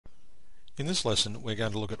In this lesson we're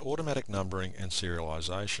going to look at automatic numbering and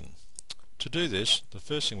serialization. To do this, the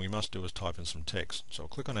first thing we must do is type in some text. So I'll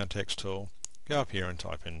click on our text tool, go up here and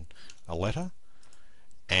type in a letter,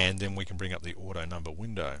 and then we can bring up the auto number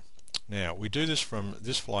window. Now we do this from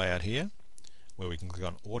this flyout here where we can click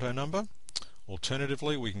on auto number.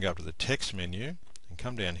 Alternatively, we can go up to the text menu and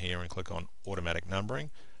come down here and click on automatic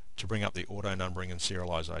numbering to bring up the auto numbering and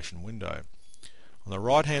serialization window. On the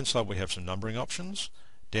right hand side we have some numbering options.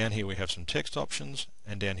 Down here we have some text options,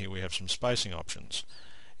 and down here we have some spacing options.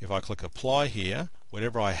 If I click apply here,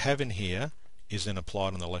 whatever I have in here is then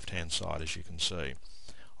applied on the left hand side, as you can see.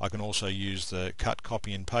 I can also use the cut,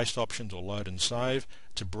 copy and paste options or load and save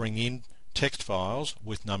to bring in text files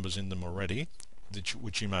with numbers in them already,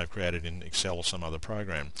 which you may have created in Excel or some other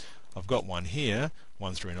program. I've got one here,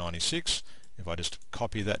 1 through 96. If I just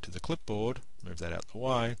copy that to the clipboard, move that out the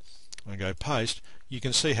way, and go paste, you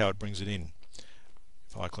can see how it brings it in.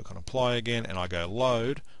 If I click on apply again and I go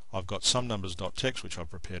load, I've got some numbers.txt which I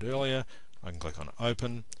prepared earlier. I can click on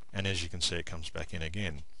open, and as you can see it comes back in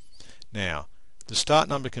again. Now the start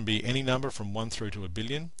number can be any number from 1 through to 1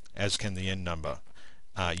 billion, as can the end number.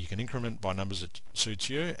 You can increment by numbers that suits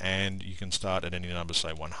you, and you can start at any number,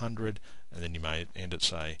 say 100, and then you may end at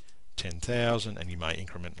say 10,000, and you may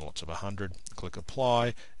increment in lots of 100. Click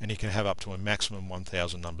apply, and you can have up to a maximum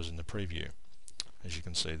 1,000 numbers in the preview, as you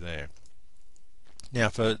can see there. Now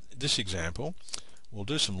for this example, we'll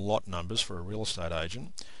do some lot numbers for a real estate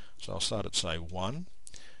agent. So I'll start at say 1,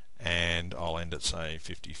 and I'll end at say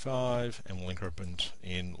 55, and we'll increment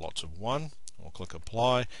in lots of 1. We'll click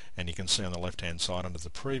apply, and you can see on the left hand side under the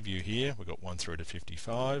preview here we've got 1 through to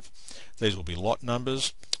 55. These will be lot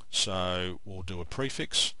numbers, so we'll do a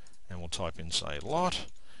prefix and we'll type in say lot,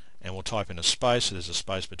 and we'll type in a space, so there's a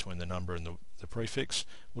space between the number and the prefix.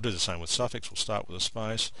 We'll do the same with suffix. We'll start with a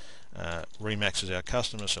space. Remax is our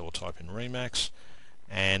customer, so we'll type in Remax.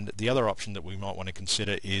 And the other option that we might want to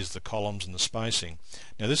consider is the columns and the spacing.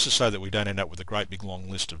 Now this is so that we don't end up with a great big long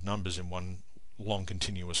list of numbers in one long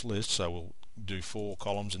continuous list, so we'll do 4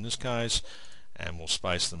 columns in this case, and we'll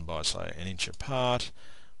space them by say 1 inch apart.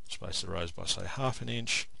 Space the rows by say 1/2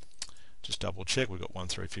 inch. Just double check, we've got 1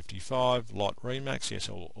 through 55, lot Remax, yes,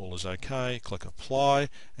 all is okay. Click apply,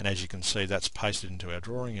 and as you can see that's pasted into our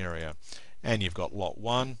drawing area. And you've got lot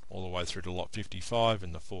 1 all the way through to lot 55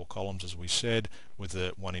 in the 4 columns, as we said, with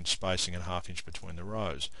the 1 inch spacing and 1/2 inch between the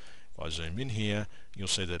rows. If I zoom in here, you'll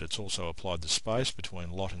see that it's also applied the space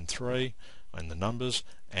between lot and 3 and the numbers,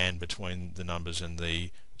 and between the numbers and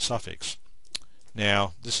the suffix.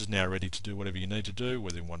 Now this is now ready to do whatever you need to do,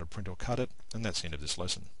 whether you want to print or cut it, and that's the end of this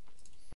lesson.